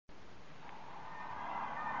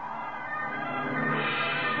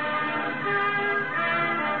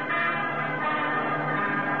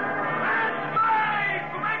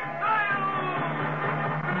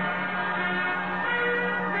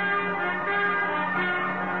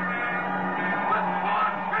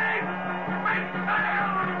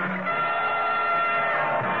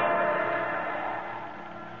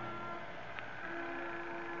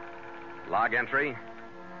log entry,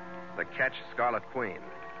 the Ketch Scarlet Queen.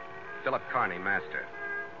 Philip Carney, master.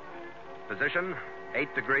 Position,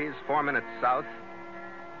 8 degrees, 4 minutes south,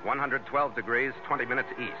 112 degrees, 20 minutes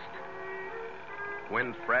east.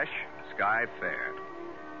 Wind fresh, sky fair.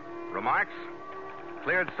 Remarks?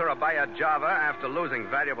 Cleared Surabaya, Java after losing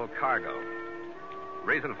valuable cargo.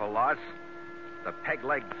 Reason for loss? The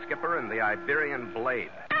peg-legged skipper and the Iberian Blade.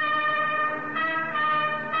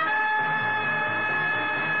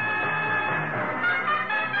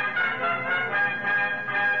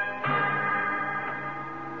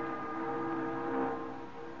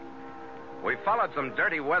 We followed some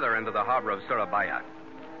dirty weather into the harbor of Surabaya.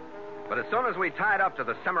 But as soon as we tied up to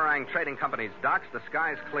the Semarang Trading Company's docks, the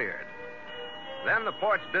skies cleared. Then the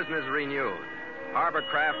port's business renewed. Harbor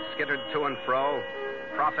craft skittered to and fro.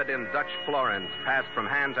 Profit in Dutch florins passed from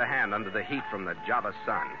hand to hand under the heat from the Java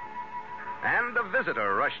sun. And a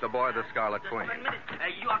visitor rushed aboard the Scarlet Queen. Wait a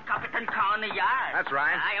minute. You are Captain Carney, yeah? That's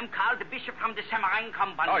right. I am Carl the Bishop from the Semarang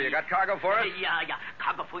Company. Oh, you got cargo for us? Yeah.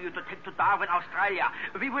 Cargo for you to take to Darwin, Australia.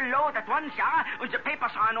 We will load at once, yeah? And the papers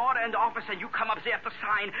are in order in the office, and you come up there to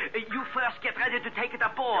sign. You first get ready to take it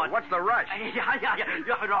aboard. What's the rush? Yeah,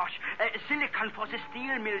 rush. Silicon for the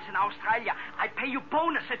steel mills in Australia. I pay you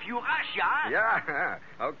bonus if you rush, yeah? Yeah.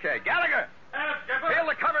 Okay. Gallagher! Skipper. Peel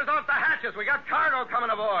the covers off the hatches. We got cargo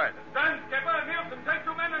coming aboard. Stand, Skipper. Nielsen, take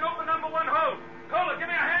 2 men and open number 1 hose. Kohler,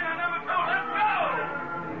 give me a hand on number 2. Let's go!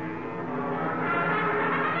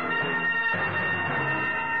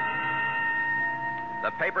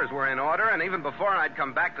 The papers were in order, and even before I'd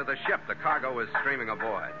come back to the ship, the cargo was streaming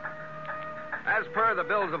aboard. As per the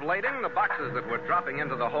bills of lading, the boxes that were dropping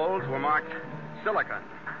into the holds were marked Silicon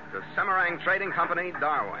to Semarang Trading Company,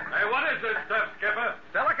 Darwin. Hey, what is this stuff, Skipper?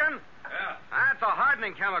 Silicon? Yeah. That's a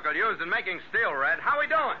hardening chemical used in making steel, Red. How we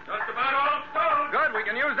doing? Just about all stowed. Good, we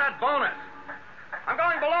can use that bonus. I'm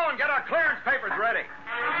going below and get our clearance papers ready.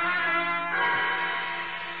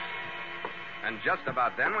 And just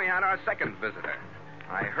about then, we had our second visitor.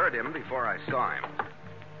 I heard him before I saw him.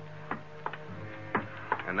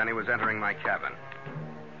 And then he was entering my cabin.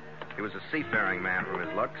 He was a seafaring man from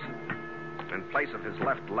his looks. In place of his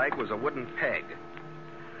left leg was a wooden peg.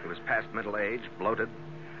 He was past middle age, bloated.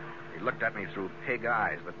 He looked at me through pig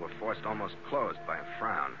eyes that were forced almost closed by a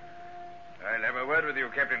frown. I'll have a word with you,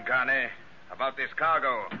 Captain Carney, about this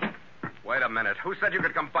cargo. Wait a minute. Who said you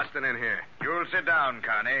could come busting in here? You'll sit down,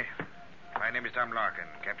 Carney. My name is Tom Larkin,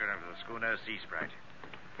 captain of the schooner Sea Sprite.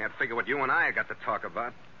 Can't figure what you and I got to talk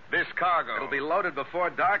about. This cargo... It'll be loaded before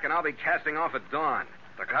dark, and I'll be casting off at dawn.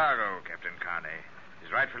 The cargo, Captain Carney,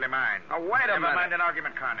 is rightfully mine. Now, wait a minute. Never mind an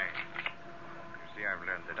argument, Carney. You see, I've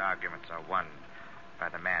learned that arguments are won by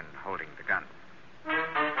the man holding the gun.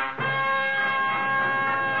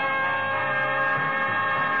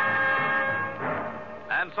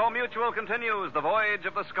 And so Mutual continues The Voyage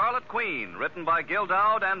of the Scarlet Queen, written by Gil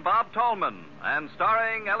Dowd and Bob Tallman, and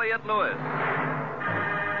starring Elliott Lewis.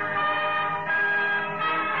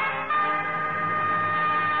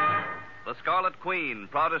 The Scarlet Queen,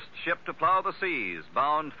 proudest ship to plow the seas,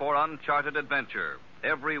 bound for uncharted adventure.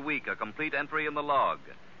 Every week a complete entry in the log,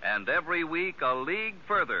 and every week a league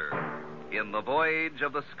further in The Voyage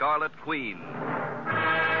of the Scarlet Queen.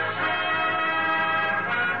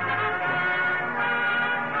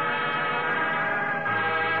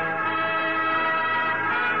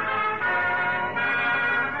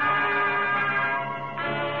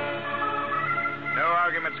 No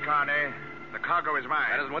arguments, Carney. The cargo is mine.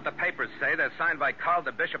 That isn't what the papers say. They're signed by Carl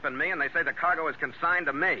the Bishop and me, and they say the cargo is consigned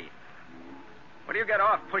to me. What do you get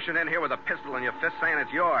off pushing in here with a pistol in your fist saying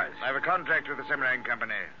it's yours? I have a contract with the Semarang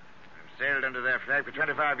Company. I've sailed under their flag for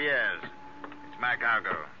 25 years. It's my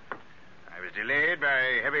cargo. I was delayed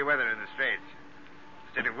by heavy weather in the Straits.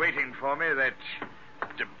 Instead of waiting for me, that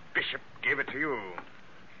the Bishop gave it to you.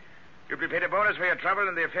 You'll be paid a bonus for your trouble,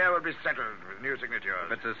 and the affair will be settled with new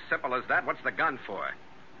signatures. If it's as simple as that, what's the gun for?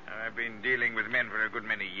 I've been dealing with men for a good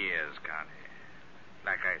many years, Carney.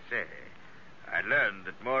 Like I say, I learned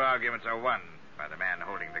that more arguments are won by the man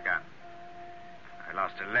holding the gun. I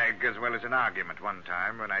lost a leg as well as an argument one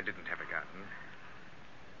time when I didn't have a gun.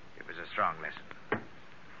 It was a strong lesson.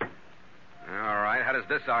 All right, how does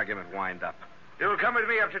this argument wind up? You'll come with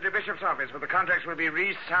me up to the Bishop's office, where the contracts will be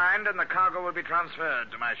re-signed and the cargo will be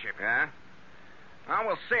transferred to my ship. Yeah? Well,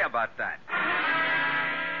 we'll see about that.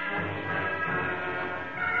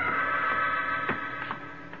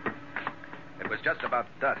 It was just about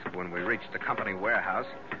dusk when we reached the company warehouse,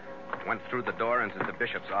 went through the door into the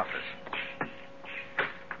Bishop's office.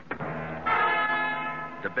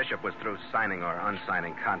 The Bishop was through signing or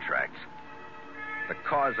unsigning contracts. The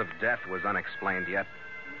cause of death was unexplained yet.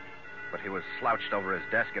 but he was slouched over his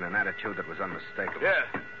desk in an attitude that was unmistakable. Yeah,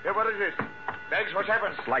 what is this? Beggs, what's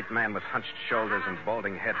happened? A slight man with hunched shoulders and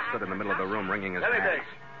balding head stood in the middle of the room wringing his Tell me, hands.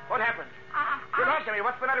 Beggs, what happened? You're answering me.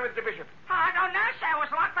 What's the matter with the bishop? I don't know, sir. It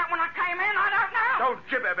was like that when I came in. I don't know. Don't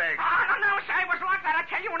gibber, Beggs. I don't know, sir. It was like that. I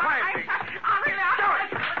tell you when Quiet, I came, Beggs. sir. I really...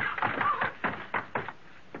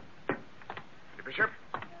 The bishop?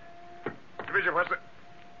 The bishop, what's the...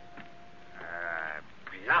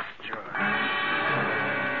 blast you.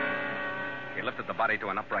 He lifted the body to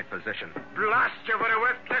an upright position, Blast you for a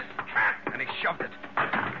worthless cat. and he shoved it.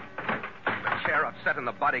 The chair, upset and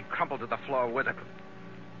the body crumpled to the floor with it.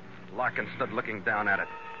 Larkin stood looking down at it.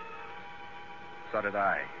 So did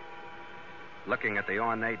I, looking at the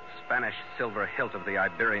ornate Spanish silver hilt of the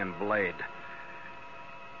Iberian blade.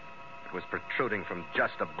 It was protruding from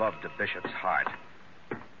just above the bishop's heart.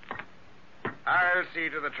 I'll see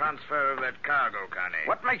to the transfer of that cargo, Connie.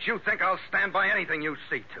 What makes you think I'll stand by anything you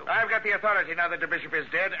see to? I've got the authority now that the bishop is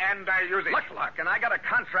dead, and I use it. Look, Larkin, I got a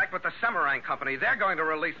contract with the Semarang Company. They're going to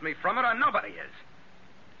release me from it, or nobody is.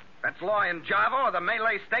 That's law in Java, or the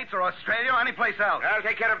Malay States, or Australia, or anyplace else. I'll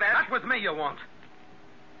take care of that. Not with me, you won't.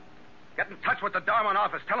 Get in touch with the Darwin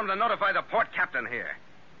office. Tell them to notify the port captain here.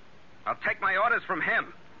 I'll take my orders from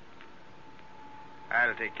him.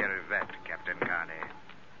 I'll take care of that, Captain Carney.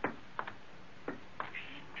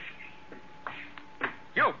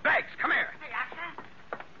 You, Beggs, come here. Yes,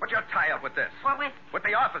 sir. What's your tie-up with this? Well, with... With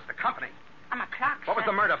the office, the company. I'm a clerk, What was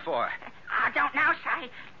the sir. murder for? I don't know,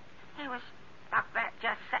 sir. He was up there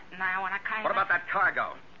just sitting there when I came What in. about that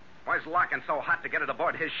cargo? Why's Larkin so hot to get it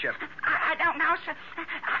aboard his ship? I don't know, sir.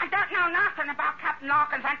 I don't know nothing about Captain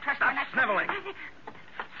Larkin's interest Stop in it. sniveling.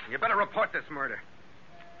 You better report this murder.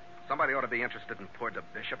 Somebody ought to be interested in poor the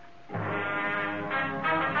bishop.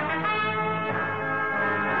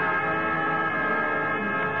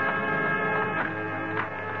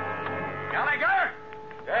 Gallagher?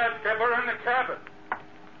 Yes, Skipper, in the cabin.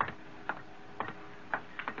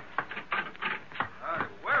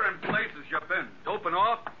 Where in places you been? Doping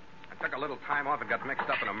off? I took a little time off and got mixed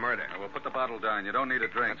up in a murder. Well, put the bottle down. You don't need a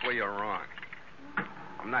drink. That's where you're wrong.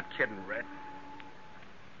 I'm not kidding, Red.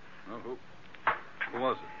 Oh, who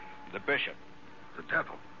was it? The bishop. The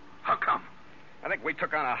devil. How come? I think we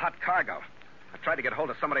took on a hot cargo. I tried to get hold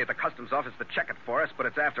of somebody at the customs office to check it for us, but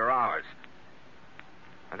it's after hours.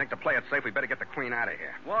 I think to play it safe, we better get the Queen out of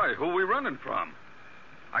here. Why? Who are we running from?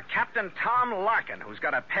 A Captain Tom Larkin, who's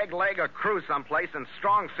got a peg leg or crew someplace and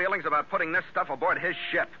strong feelings about putting this stuff aboard his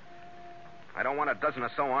ship. I don't want a dozen or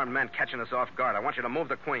so armed men catching us off guard. I want you to move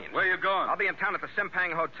the Queen. Where you going? I'll be in town at the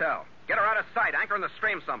Simpang Hotel. Get her out of sight, anchor in the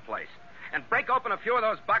stream someplace. And break open a few of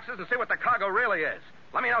those boxes and see what the cargo really is.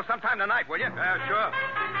 Let me know sometime tonight, will you? Yeah, sure.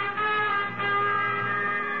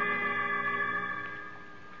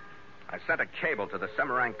 I sent a cable to the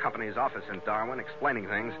Semarang Company's office in Darwin explaining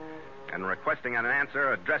things and requesting an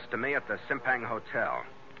answer addressed to me at the Simpang Hotel.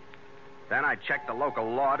 Then I checked the local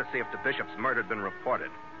law to see if the bishop's murder had been reported.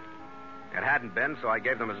 It hadn't been, so I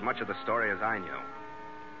gave them as much of the story as I knew.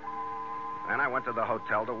 Then I went to the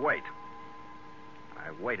hotel to wait.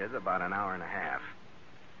 I waited about an hour and a half.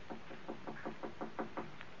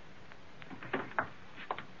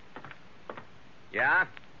 Yeah?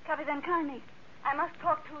 Captain Carney, I must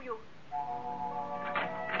talk to you.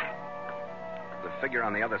 The figure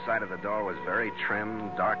on the other side of the door was very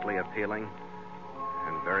trim, darkly appealing,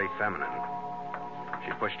 and very feminine.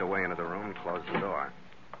 She pushed away into the room and closed the door.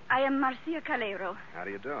 I am Marcia Calero. How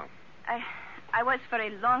do you do? I was for a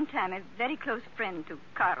long time a very close friend to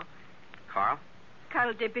Carl. Carl?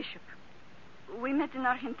 Carl de Bishop. We met in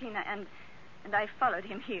Argentina, and I followed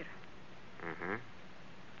him here.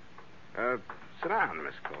 Mm-hmm. Sit down,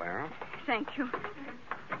 Miss Calero. Thank you.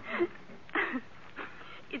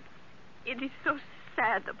 It is so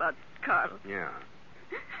sad about Carl. Yeah.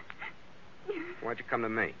 Why'd you come to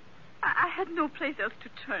me? I had no place else to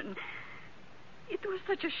turn. It was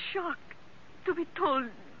such a shock to be told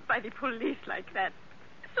by the police like that.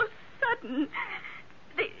 So sudden.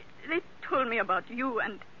 They told me about you,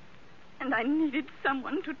 and I needed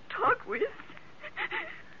someone to talk with.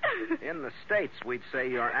 In the States, we'd say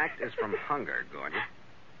your act is from hunger, Gordon.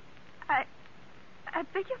 I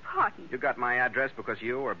beg your pardon. You got my address because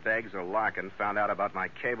you or Beggs or Larkin found out about my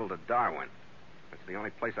cable to Darwin. That's the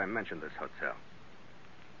only place I mentioned this hotel.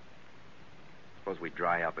 Suppose we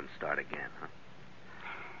dry up and start again, huh?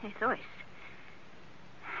 Eso es.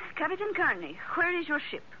 Captain Carney, where is your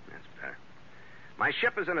ship? That's better. My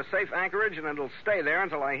ship is in a safe anchorage, and it'll stay there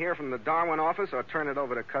until I hear from the Darwin office or turn it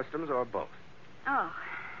over to customs or both. Oh,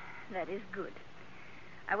 that is good.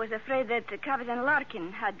 I was afraid that Captain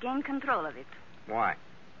Larkin had gained control of it. Why?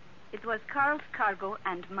 It was Carl's cargo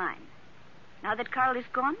and mine. Now that Carl is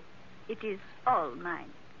gone, it is all mine.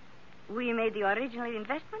 We made the original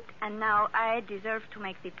investment, and now I deserve to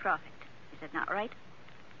make the profit. Is that not right?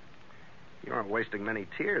 You aren't wasting many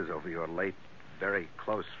tears over your late, very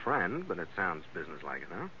close friend, but it sounds businesslike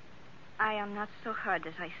enough. I am not so hard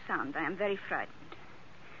as I sound. I am very frightened.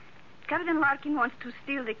 Captain Larkin wants to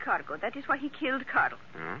steal the cargo. That is why he killed Carl.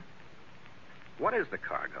 Huh? What is the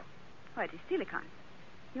cargo? Why, it is Silicon.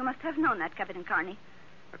 You must have known that, Captain Carney.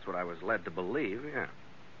 That's what I was led to believe, yeah.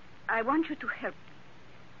 I want you to help me.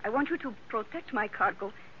 I want you to protect my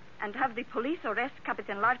cargo and have the police arrest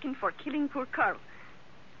Captain Larkin for killing poor Carl.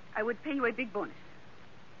 I would pay you a big bonus.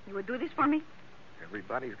 You would do this for me?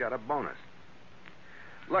 Everybody's got a bonus.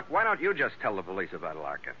 Look, why don't you just tell the police about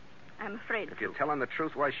Larkin? I'm afraid If to. you're telling the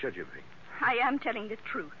truth, why should you be? I am telling the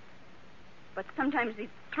truth. But sometimes the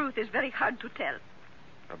truth is very hard to tell.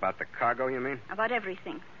 About the cargo, you mean? About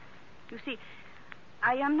everything. You see,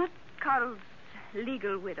 I am not Carl's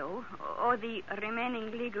legal widow or the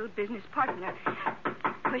remaining legal business partner.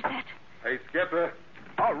 Who is that? Hey, Skipper.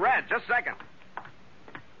 Oh, Red, just a second.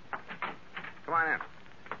 Come on in.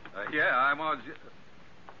 Yeah, I'm on...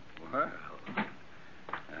 Well,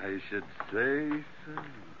 I should say so.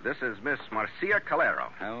 This is Miss Marcia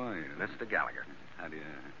Calero. How are you? Mr. Gallagher. How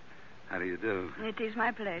do you do? It is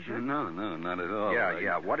my pleasure. No, not at all.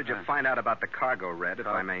 Yeah. What did you find out about the cargo, Red, if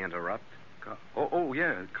I may interrupt?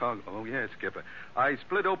 Yeah, Skipper. I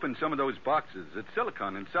split open some of those boxes. It's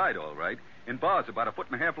silicon inside, all right. In bars about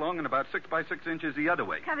 1.5 feet long and about 6 by 6 inches the other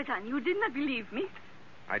way. Capitan, you did not believe me.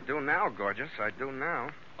 I do now, gorgeous. I do now.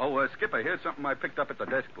 Oh, Skipper, here's something I picked up at the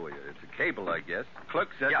desk for you. It's a cable, I guess. Clerk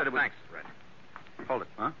said that it was... thanks, Red. Hold it.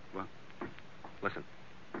 Huh? Well, Listen.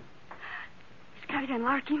 It's Captain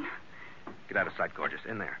Larkin. Get out of sight, gorgeous.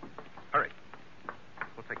 In there. Hurry.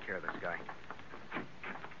 We'll take care of this guy.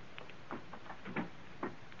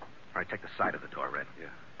 All right, take the side of the door, Red. Yeah.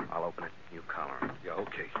 I'll open it. You collar him. Yeah,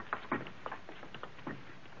 okay.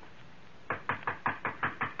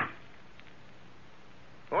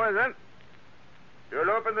 Who is it? You'll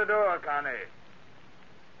open the door, Connie.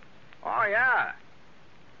 Oh, yeah.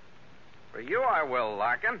 For you, I will,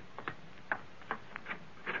 Larkin.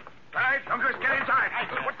 Clyde, Uncas, get inside.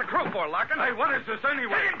 Hey, what's the crew for, Larkin? Hey, what is this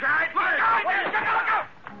anyway? Get in, Clyde. Look out!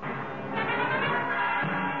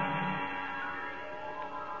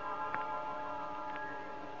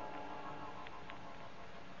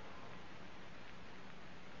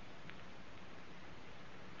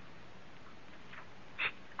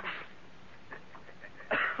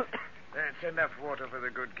 That's enough water for the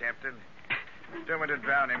good captain. Don't want to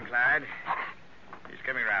drown him, Clyde. He's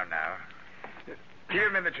coming round now. Keep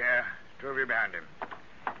him in the chair. Two of you behind him.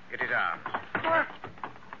 Get his arms.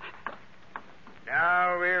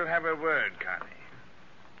 Now we'll have a word, Connie.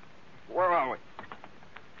 Where are we?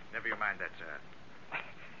 Never you mind that, sir.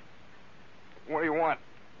 What do you want?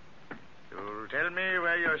 You'll tell me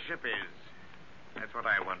where your ship is. That's what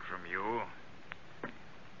I want from you.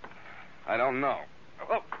 I don't know.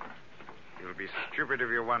 Oh. You'll be stupid if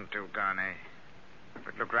you want to, Connie.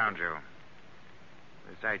 But look round you.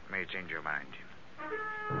 The sight may change your mind.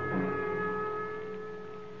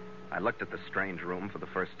 I looked at the strange room for the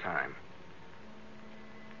first time.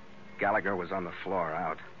 Gallagher was on the floor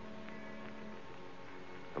out.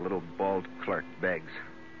 The little bald clerk, Beggs,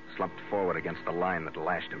 slumped forward against the line that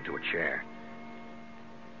lashed him to a chair.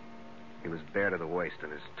 He was bare to the waist,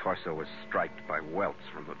 and his torso was striped by welts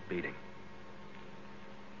from the beating.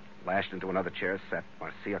 Lashed into another chair sat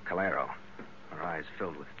Marcia Calero, her eyes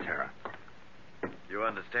filled with terror. You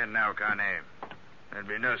understand now, Connie. There'll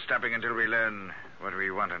be no stopping until we learn what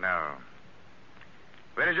we want to know.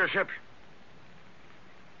 Where is your ship?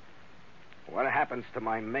 What happens to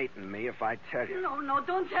my mate and me if I tell you? No,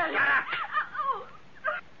 don't tell me.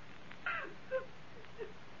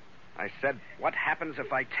 I said, what happens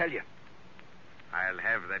if I tell you? I'll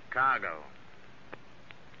have that cargo.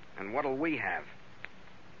 And what'll we have?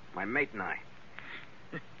 My mate and I.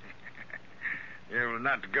 You'll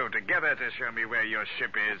not go together to show me where your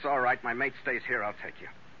ship is. It's all right. My mate stays here. I'll take you.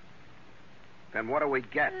 Then what do we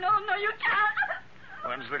get? No, you can't.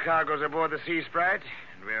 Once the cargo's aboard the Sea Sprite,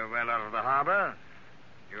 and we're well out of the harbor,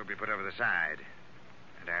 you'll be put over the side,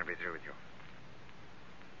 and I'll be through with you.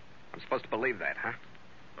 I'm supposed to believe that, huh?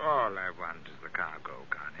 All I want is the cargo,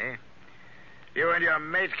 Connie. You and your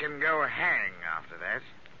mate can go hang after that.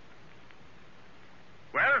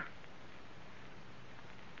 Well?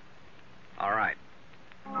 All right.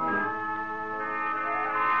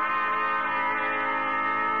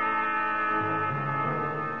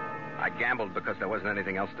 I gambled because there wasn't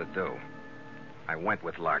anything else to do. I went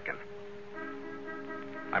with Larkin.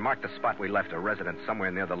 I marked the spot we left a residence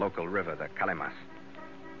somewhere near the local river, the Kalimas.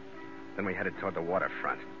 Then we headed toward the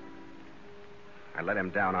waterfront. I led him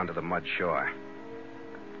down onto the mud shore.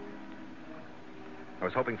 I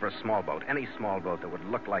was hoping for a small boat, any small boat that would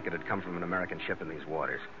look like it had come from an American ship in these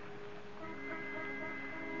waters.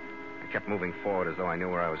 I kept moving forward as though I knew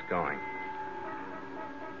where I was going.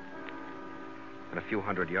 And a few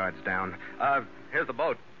hundred yards down... Here's the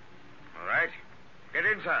boat. All right. Get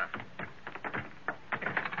in, sir.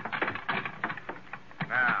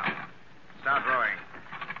 Now, start rowing.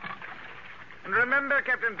 And remember,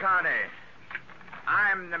 Captain Carney,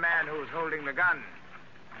 I'm the man who's holding the gun.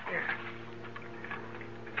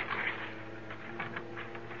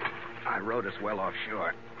 I rowed us well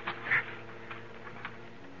offshore.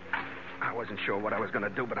 I wasn't sure what I was going to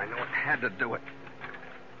do, but I knew it had to do it.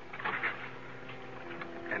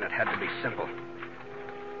 And it had to be simple.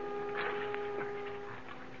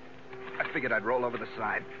 I figured I'd roll over the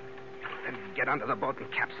side and get under the boat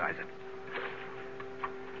and capsize it.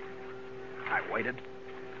 I waited.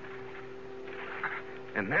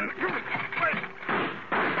 And then...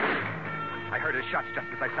 I heard his shots just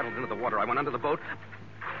as I settled into the water. I went under the boat,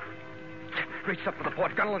 reached up for the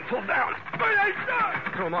port gunnel and pulled down.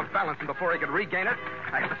 Threw him off balance, and before he could regain it,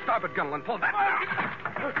 I hit the starboard gunnel and pulled that down.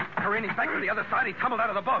 Careening back to the other side, he tumbled out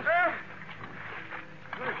of the boat.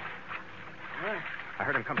 I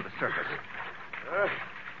heard him come to the surface.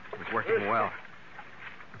 He was working well.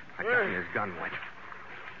 I got me his gun went.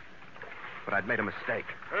 But I'd made a mistake.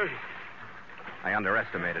 I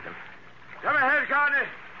underestimated him. Come ahead, Carney.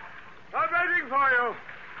 I'm waiting for you.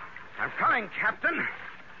 I'm coming, Captain.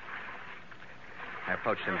 I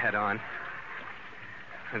approached him head on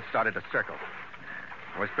and started to circle.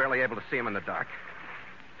 I was barely able to see him in the dark.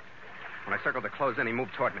 When I circled to close in, he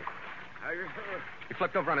moved toward me. He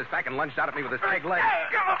flipped over on his back and lunged out at me with his peg leg.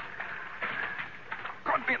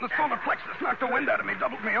 Caught me in the solar plexus, knocked the wind out of me,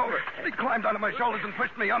 doubled me over. He climbed onto my shoulders and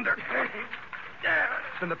pushed me under.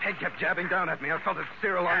 Then the peg kept jabbing down at me. I felt it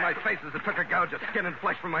sear along my face as it took a gouge of skin and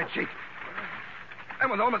flesh from my cheek. And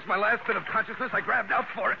with almost my last bit of consciousness, I grabbed out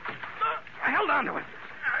for it. I held on to it.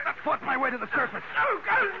 I fought my way to the surface.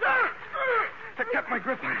 I kept my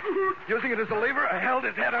grip on it. Using it as a lever, I held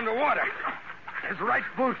his head underwater. His right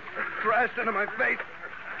boot thrashed into my face,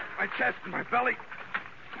 my chest, and my belly.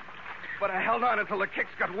 But I held on until the kicks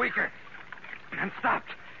got weaker and stopped.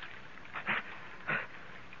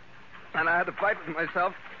 And I had to fight with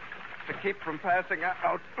myself to keep from passing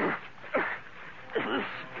out.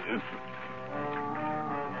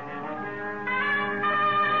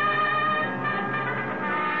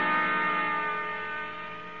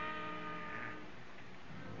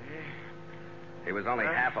 He was only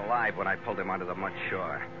half alive when I pulled him onto the mud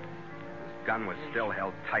shore. His gun was still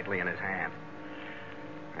held tightly in his hand.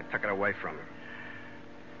 I took it away from him.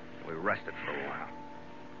 We rested for a while.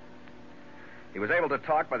 He was able to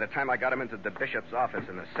talk by the time I got him into the bishop's office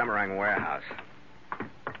in the Semarang warehouse.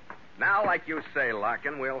 Now, like you say,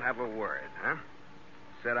 Larkin, we'll have a word, huh?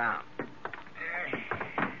 Sit down.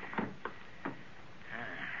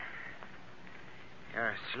 You're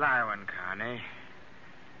a sly one, Carney.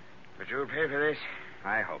 But you'll pay for this?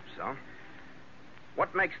 I hope so.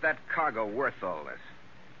 What makes that cargo worth all this?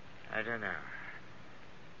 I don't know.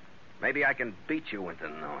 Maybe I can beat you into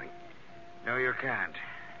knowing. No, you can't.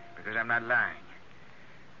 Because I'm not lying.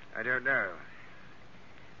 I don't know.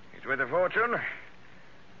 It's worth a fortune,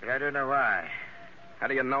 but I don't know why. How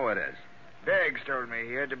do you know it is? Beggs told me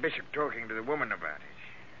he heard the bishop talking to the woman about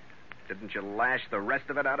it. Didn't you lash the rest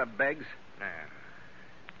of it out of Beggs? No.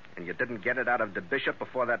 And you didn't get it out of the bishop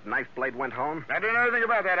before that knife blade went home? I don't know anything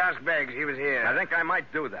about that. Ask Beggs. He was here. I think I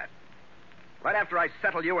might do that. Right after I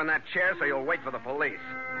settle you in that chair so you'll wait for the police.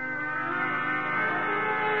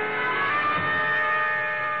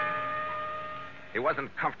 He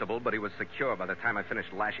wasn't comfortable, but he was secure by the time I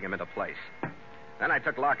finished lashing him into place. Then I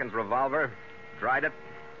took Larkin's revolver, dried it,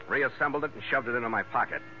 reassembled it, and shoved it into my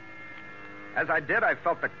pocket. As I did, I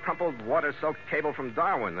felt the crumpled, water-soaked cable from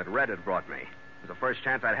Darwin that Red had brought me. It was the first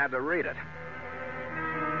chance I'd had to read it.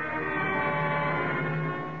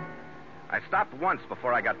 I stopped once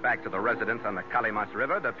before I got back to the residence on the Kalimas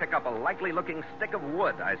River to pick up a likely-looking stick of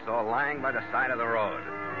wood I saw lying by the side of the road.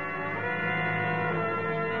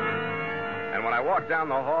 And when I walked down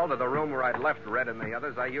the hall to the room where I'd left Red and the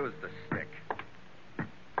others, I used the stick.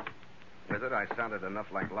 With it, I sounded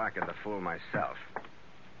enough like Larkin to fool myself.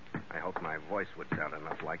 I hoped my voice would sound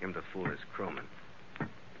enough like him to fool his crewmen.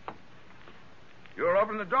 You'll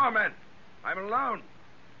open the door, men. I'm alone.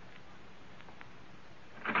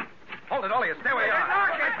 Hold it, all of you. Stay where you are.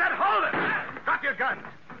 I said hold it. Drop your guns.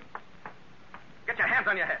 Get your hands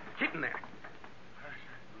on your head. Keep them there.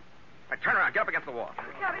 Turn around. Get up against the wall.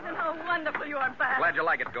 Captain, how wonderful you are back. Glad you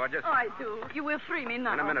like it, gorgeous. Oh, I do. You will free me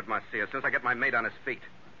now. In a minute, Marcia, as soon as I get my mate on his feet.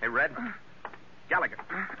 Hey, Red. Gallagher.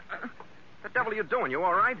 The devil are you doing? You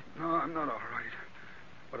all right? No, I'm not all right.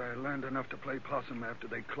 But I learned enough to play possum after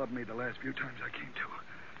they clubbed me the last few times I came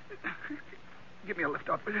to. Give me a lift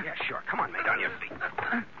up, will you? Yeah, sure. Come on, mate, on your feet.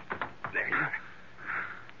 There you are.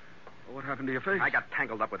 Well, what happened to your face? I got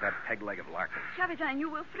tangled up with that peg leg of Larkin. Captain, you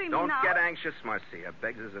will free me Don't now. get anxious, Marcia.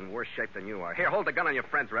 Beggs is in worse shape than you are. Here, hold the gun on your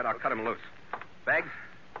friends, Red. I'll cut him loose. Beggs?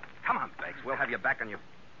 Come on, Beggs. We'll have you back on your...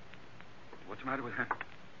 What's the matter with him?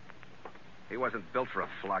 He wasn't built for a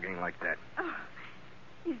flogging like that. Oh,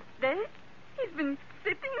 he's dead? He's been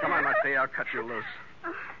sitting there. Come on, Marcia. I'll cut you loose.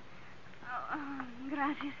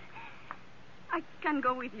 Gracias. I can't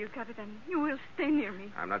go with you, Captain. You will stay near me.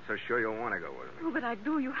 I'm not so sure you'll want to go with me. Oh, but I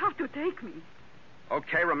do. You have to take me.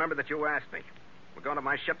 Okay, remember that you asked me. We're going to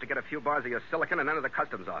my ship to get a few bars of your silicon and enter the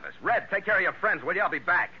customs office. Red, take care of your friends, will you? I'll be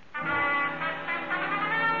back.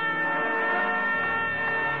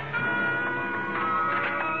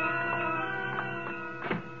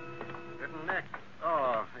 Nick.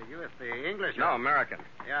 Oh, you is the English? No, American.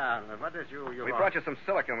 Yeah, what is you We brought you some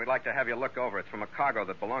silicon we'd like to have you look over. It's from a cargo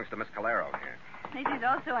that belongs to Miss Calero here. It is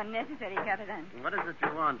also unnecessary, Captain. What is it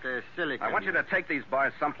you want, silicon? I want you to take these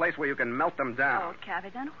bars someplace where you can melt them down. Oh,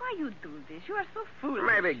 Captain, why you do this? You are so foolish.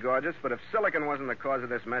 Maybe, gorgeous, but if silicon wasn't the cause of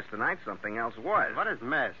this mess tonight, something else was. What is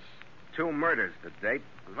mess? 2 murders to date.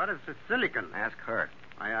 What is the silicon? Ask her.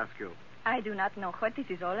 I ask you. I do not know what this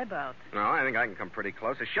is all about. No, I think I can come pretty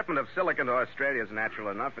close. A shipment of silicon to Australia is natural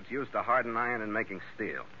enough. It's used to harden iron and making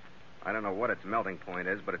steel. I don't know what its melting point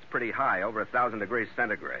is, but it's pretty high, over 1,000 degrees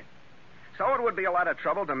centigrade. So it would be a lot of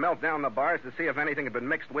trouble to melt down the bars to see if anything had been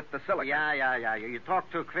mixed with the silicon. Yeah. You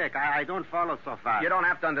talk too quick. I don't follow so fast. You don't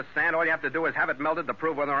have to understand. All you have to do is have it melted to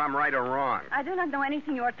prove whether I'm right or wrong. I do not know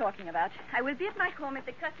anything you are talking about. I will be at my home if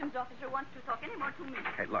the customs officer wants to talk any more to me.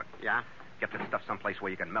 Hey, look. Yeah? Get this stuff someplace where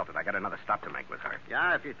you can melt it. I got another stop to make with her.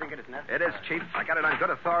 Yeah, if you think it is necessary. It is, Chief. I got it on good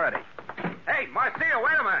authority. Hey, Marcia,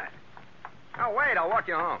 wait a minute. Oh, wait. I'll walk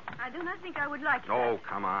you home. I do not think I would like Oh,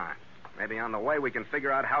 come on. Maybe on the way we can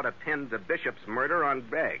figure out how to pin the bishop's murder on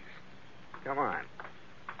Beggs. Come on.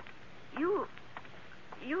 You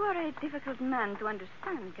are a difficult man to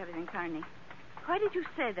understand, Captain Carney. Why did you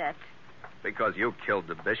say that? Because you killed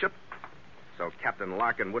the bishop? So Captain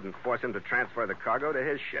Larkin wouldn't force him to transfer the cargo to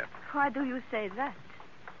his ship. Why do you say that?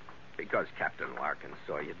 Because Captain Larkin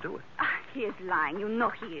saw you do it. He is lying. You know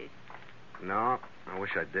he is. No, I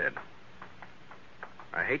wish I did.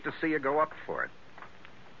 I hate to see you go up for it.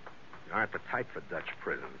 You aren't the type for Dutch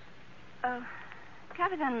prisons.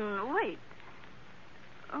 Captain, wait.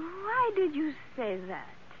 Why did you say that?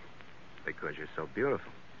 Because you're so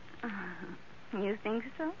beautiful. You think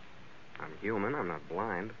so? I'm human. I'm not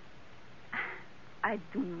blind. I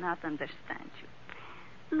do not understand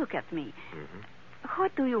you. Look at me. Mm-hmm.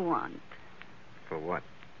 What do you want? For what?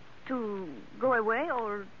 To go away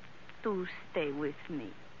or to stay with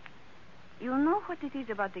me? You know what it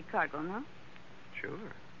is about the cargo, no?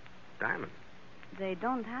 Sure. Diamonds. They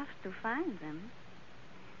don't have to find them.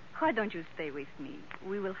 Why don't you stay with me?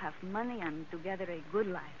 We will have money and together a good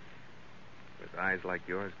life. With eyes like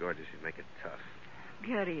yours, gorgeous, you'd make it tough.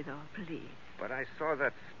 Querido, please. But I saw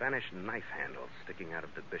that Spanish knife handle sticking out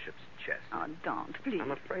of the bishop's chest. Oh, don't, please.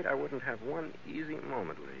 I'm afraid I wouldn't have one easy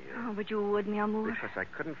moment with you. Oh, but you would, mi amor. Because I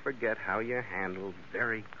couldn't forget how you handled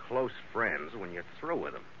very close friends when you're through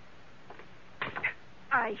with them.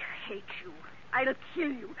 I hate you. I'll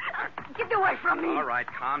kill you. Get away from me. All right,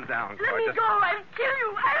 calm down, gorgeous. Let me go. I'll kill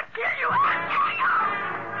you. I'll kill you. I'll kill you.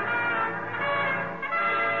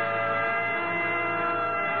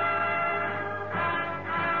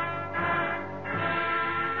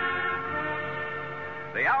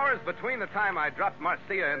 The hours between the time I dropped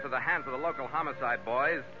Marcia into the hands of the local homicide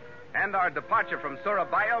boys and our departure from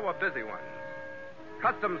Surabaya were busy ones.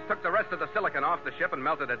 Customs took the rest of the silicon off the ship and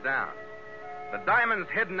melted it down. The diamonds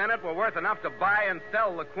hidden in it were worth enough to buy and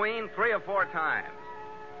sell the Queen 3 or 4 times.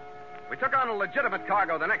 We took on a legitimate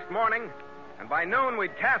cargo the next morning, and by noon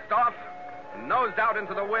we'd cast off and nosed out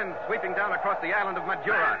into the wind, sweeping down across the island of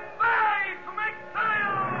Madura.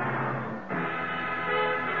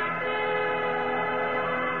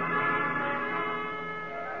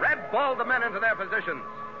 Red balled the men into their positions.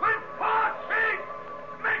 With 4 sheets,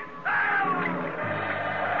 make sail!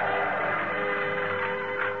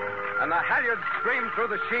 And the halyards streamed through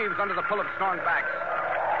the sheaves under the pull of strong backs.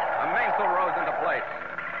 The mainsail rose into place.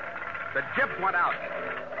 The jib went out.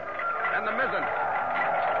 And the mizzen.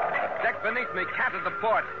 The deck beneath me canted the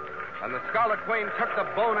port. And the Scarlet Queen took the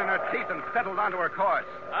bone in her teeth and settled onto her course.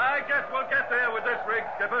 I guess we'll get there with this rig,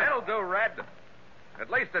 Skipper. It'll do, Red. At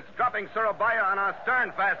least it's dropping Surabaya on our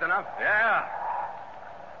stern fast enough. Yeah.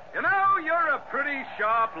 You know, you're a pretty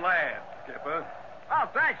sharp lad, Skipper. Oh,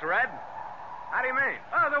 thanks, Red. How do you mean?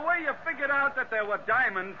 Oh, the way you figured out that there were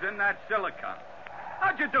diamonds in that silicon.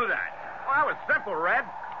 How'd you do that? Oh, that was simple, Red.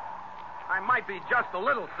 I might be just a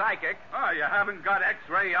little psychic. Oh, you haven't got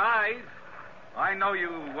X-ray eyes. I know you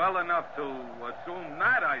well enough to assume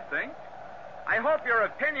that, I think. I hope your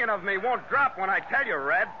opinion of me won't drop when I tell you,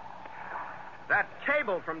 Red. That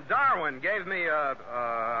cable from Darwin gave me a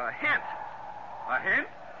hint. A hint?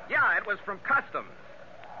 Yeah, it was from Customs.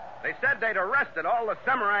 They said they'd arrested all the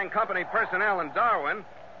Semarang Company personnel in Darwin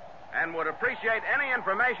and would appreciate any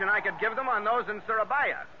information I could give them on those in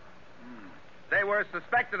Surabaya. They were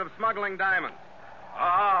suspected of smuggling diamonds.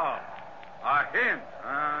 Oh, a hint.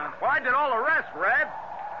 Well, I did all the rest, Red.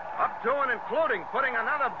 Up to and including putting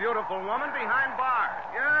another beautiful woman behind bars.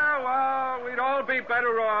 Yeah, well, we'd all be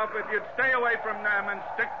better off if you'd stay away from them and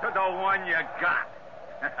stick to the one you got.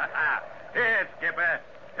 Here, Skipper,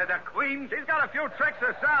 to the Queen. She's got a few tricks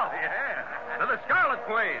herself. Yeah. To the Scarlet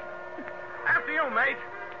Queen. After you, mate.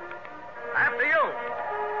 After you.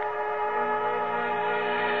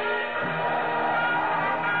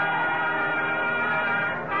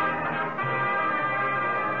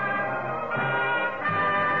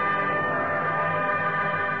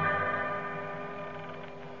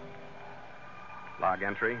 Log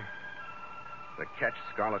entry. The Ketch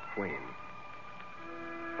Scarlet Queen.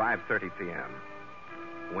 5:30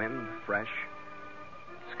 p.m. Wind fresh.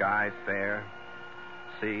 Sky fair.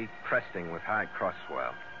 Sea cresting with high cross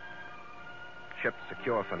swell. Ship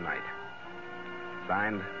secure for night.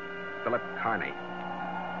 Signed, Philip Carney,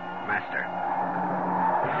 Master.